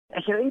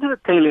Into the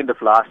tail end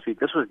of last week,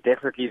 this was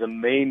definitely the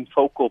main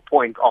focal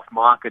point of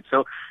markets.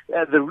 So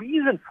the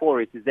reason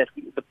for it is that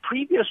the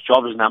previous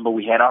jobs number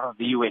we had out of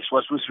the U.S.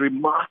 was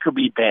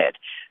remarkably bad.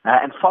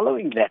 And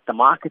following that, the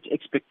market's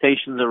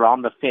expectations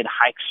around the Fed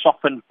hike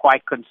softened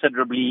quite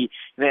considerably.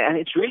 And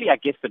it's really, I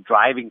guess, the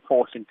driving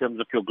force in terms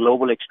of your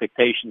global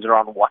expectations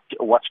around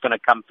what's going to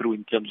come through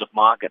in terms of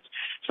markets.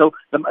 So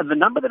the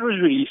number that was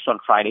released on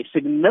Friday,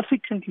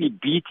 significantly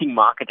beating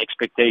market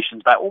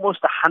expectations by almost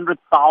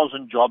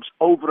 100,000 jobs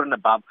over and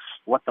above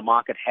what the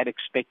market had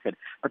expected.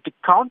 But to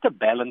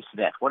counterbalance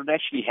that, what had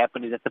actually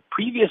happened is that the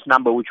previous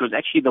number, which was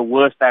actually the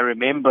worst I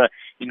remember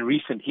in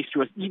recent history,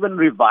 was even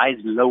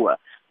revised lower.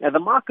 Now, the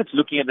market's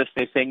looking at this,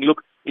 they're saying,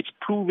 look, it's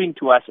proving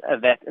to us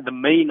that the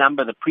May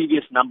number, the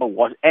previous number,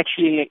 was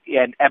actually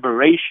an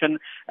aberration,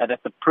 that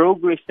the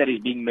progress that is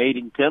being made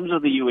in terms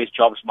of the U.S.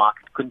 jobs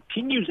market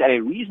continues at a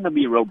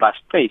reasonably robust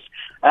pace.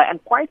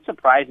 And quite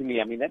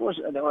surprisingly, I mean, it was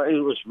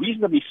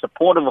reasonably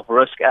supportive of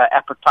risk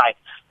appetite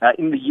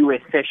in the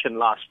U.S. session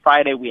last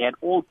Friday. We had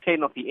all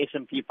 10 of the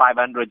S&P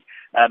 500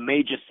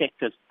 major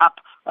sectors up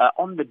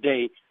on the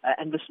day.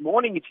 And this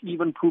morning, it's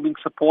even proving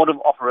supportive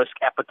of risk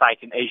appetite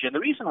in Asia. And the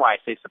reason why I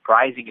say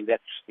surprising is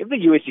that if the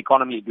U.S.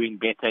 economy is doing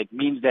better, it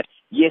means that,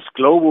 yes,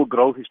 global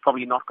growth is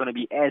probably not going to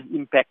be as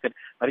impacted,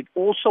 but it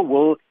also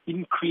will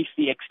increase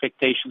the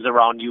expectations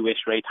around U.S.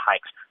 rate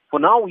hikes. For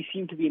now, we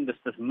seem to be in this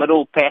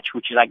middle patch,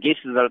 which is, I guess,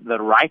 is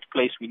the right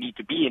place we need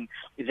to be in,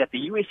 is that the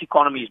U.S.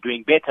 economy is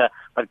doing better,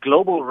 but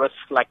global risks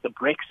like the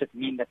Brexit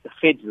mean that the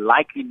Fed's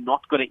likely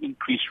not going to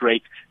increase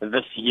rates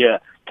this year.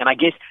 And I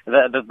guess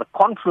the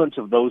confluence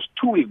of those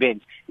two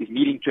events is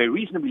leading to a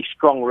reasonably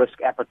strong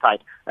risk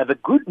appetite. The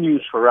good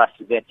news for us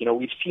is that,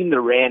 we've seen the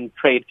Rand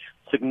trade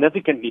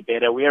significantly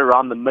better. We're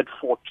around the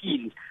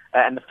mid-14s.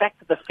 And the fact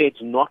that the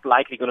Fed's not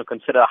likely going to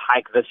consider a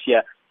hike this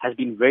year has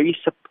been very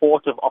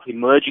supportive of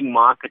emerging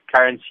market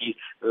currencies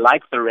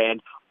like the Rand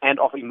and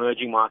of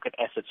emerging market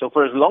assets. So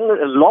for as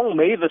long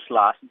may this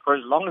last, and for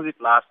as long as it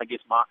lasts, I guess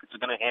markets are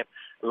going to have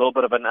a little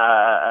bit of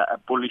a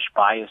bullish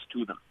bias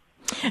to them.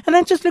 And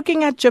then just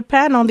looking at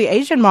Japan on the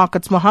Asian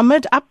markets,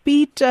 Mohammed,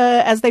 upbeat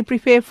as they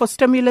prepare for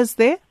stimulus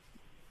there?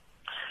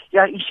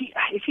 Yeah, you see,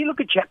 if you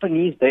look at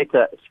Japanese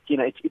data, it's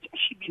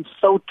actually been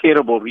so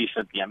terrible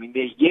recently. I mean,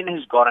 their yen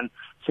has gotten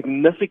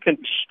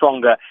significantly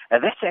stronger.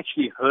 That's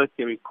actually hurt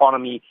their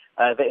economy.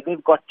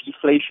 They've got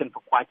deflation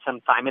for quite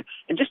some time.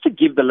 And just to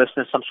give the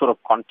listeners some sort of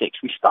context,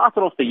 we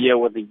started off the year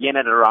with the yen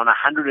at around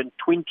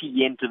 120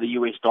 yen to the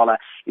US dollar.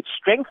 It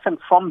strengthened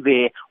from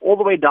there all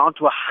the way down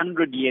to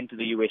 100 yen to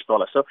the US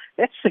dollar. So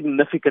that's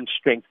significant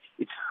strength.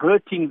 It's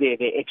hurting their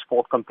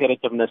export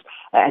competitiveness.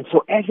 And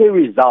so as a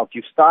result,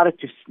 you've started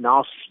to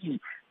now see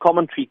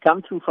commentary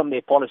come through from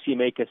their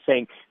policymakers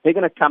saying they're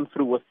going to come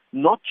through with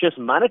not just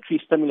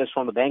monetary stimulus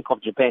from the Bank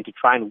of Japan to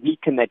try and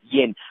weaken that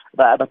yen,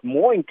 but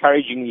more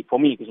encouragingly for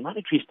me, because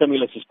monetary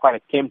stimulus is quite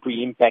a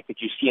temporary impact that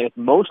you see, and it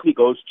mostly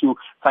goes to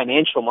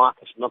financial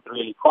markets, not the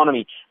real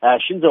economy.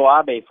 Shinzo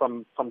Abe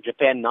from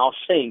Japan now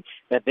saying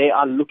that they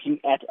are looking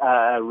at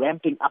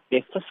ramping up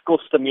their fiscal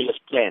stimulus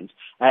plans.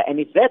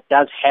 And if that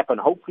does happen,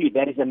 hopefully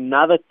that is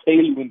another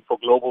tailwind for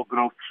global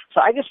growth.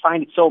 So I just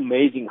find it so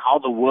amazing how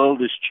the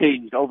world has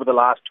changed over the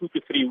last 2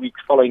 to 3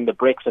 weeks following the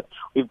Brexit.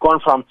 We've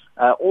gone from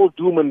all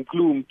doom and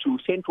gloom to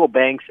central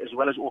banks as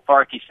well as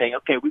authorities saying,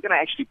 okay, we're going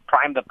to actually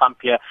prime the pump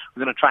here.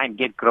 We're going to try and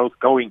get growth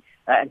going.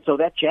 And so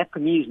that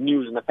Japanese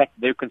news and the fact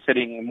that they're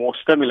considering more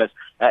stimulus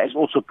is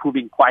also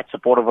proving quite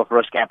supportive of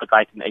risk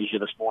appetite in Asia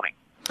this morning.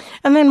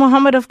 And then,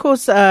 Mohammed, of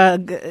course,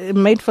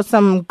 made for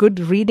some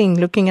good reading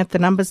looking at the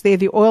numbers there.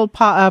 The oil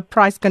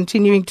price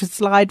continuing to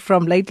slide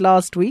from late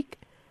last week.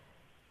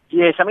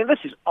 Yes, I mean, this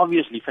is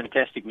obviously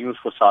fantastic news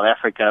for South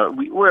Africa.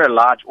 We're a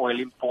large oil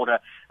importer.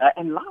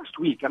 And last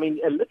week, I mean,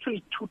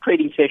 literally 2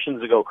 trading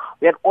sessions ago,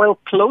 we had oil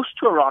close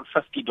to around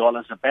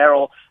 $50 a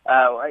barrel.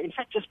 In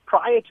fact, just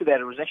prior to that,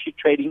 it was actually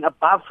trading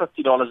above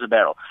 $50 a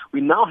barrel.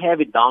 We now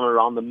have it down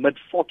around the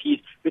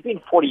mid-40s,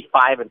 between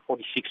 $45 and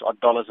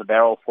 $46 a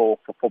barrel for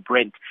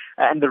Brent.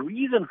 And the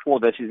reason for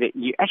this is that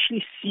you're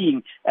actually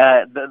seeing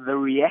the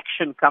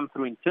reaction come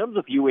through in terms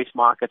of U.S.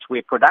 markets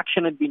where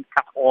production had been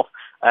cut off,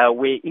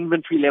 where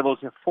inventory levels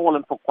have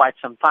fallen for quite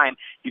some time.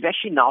 You've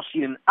actually now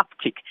seen an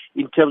uptick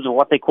in terms of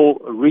what they call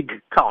rig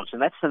counts,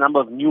 and that's the number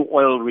of new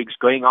oil rigs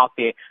going out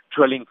there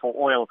drilling for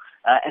oil.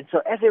 And so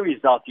as a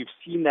result, you've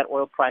seen that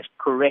oil price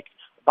correct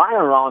by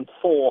around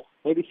 $4,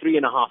 maybe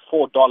 $3.50,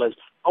 $4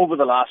 over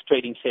the last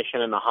trading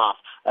session and a half.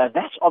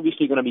 That's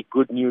obviously going to be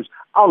good news.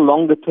 Our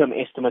longer-term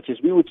estimate is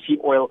we would see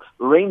oil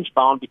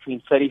range-bound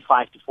between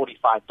 $35 to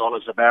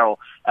 $45 a barrel.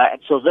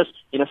 And so this,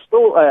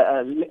 still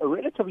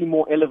relatively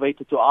more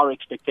elevated to our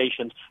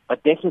expectations,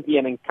 but definitely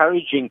an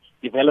encouraging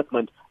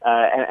development.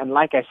 And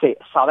like I say,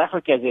 South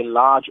Africa as a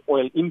large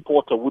oil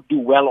importer would do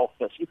well off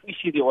this. If we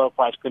see the oil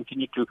price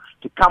continue to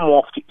come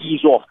off, to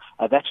ease off,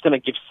 that's going to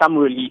give some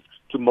relief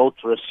to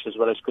motorists as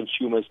well as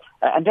consumers.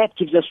 And that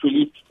gives us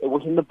relief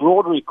within the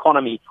broader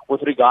economy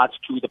with regards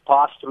to the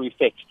pass-through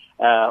effect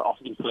of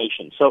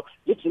inflation. So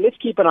let's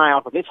keep an eye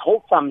out, but let's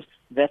hope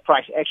that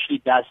price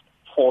actually does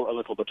fall a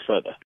little bit further.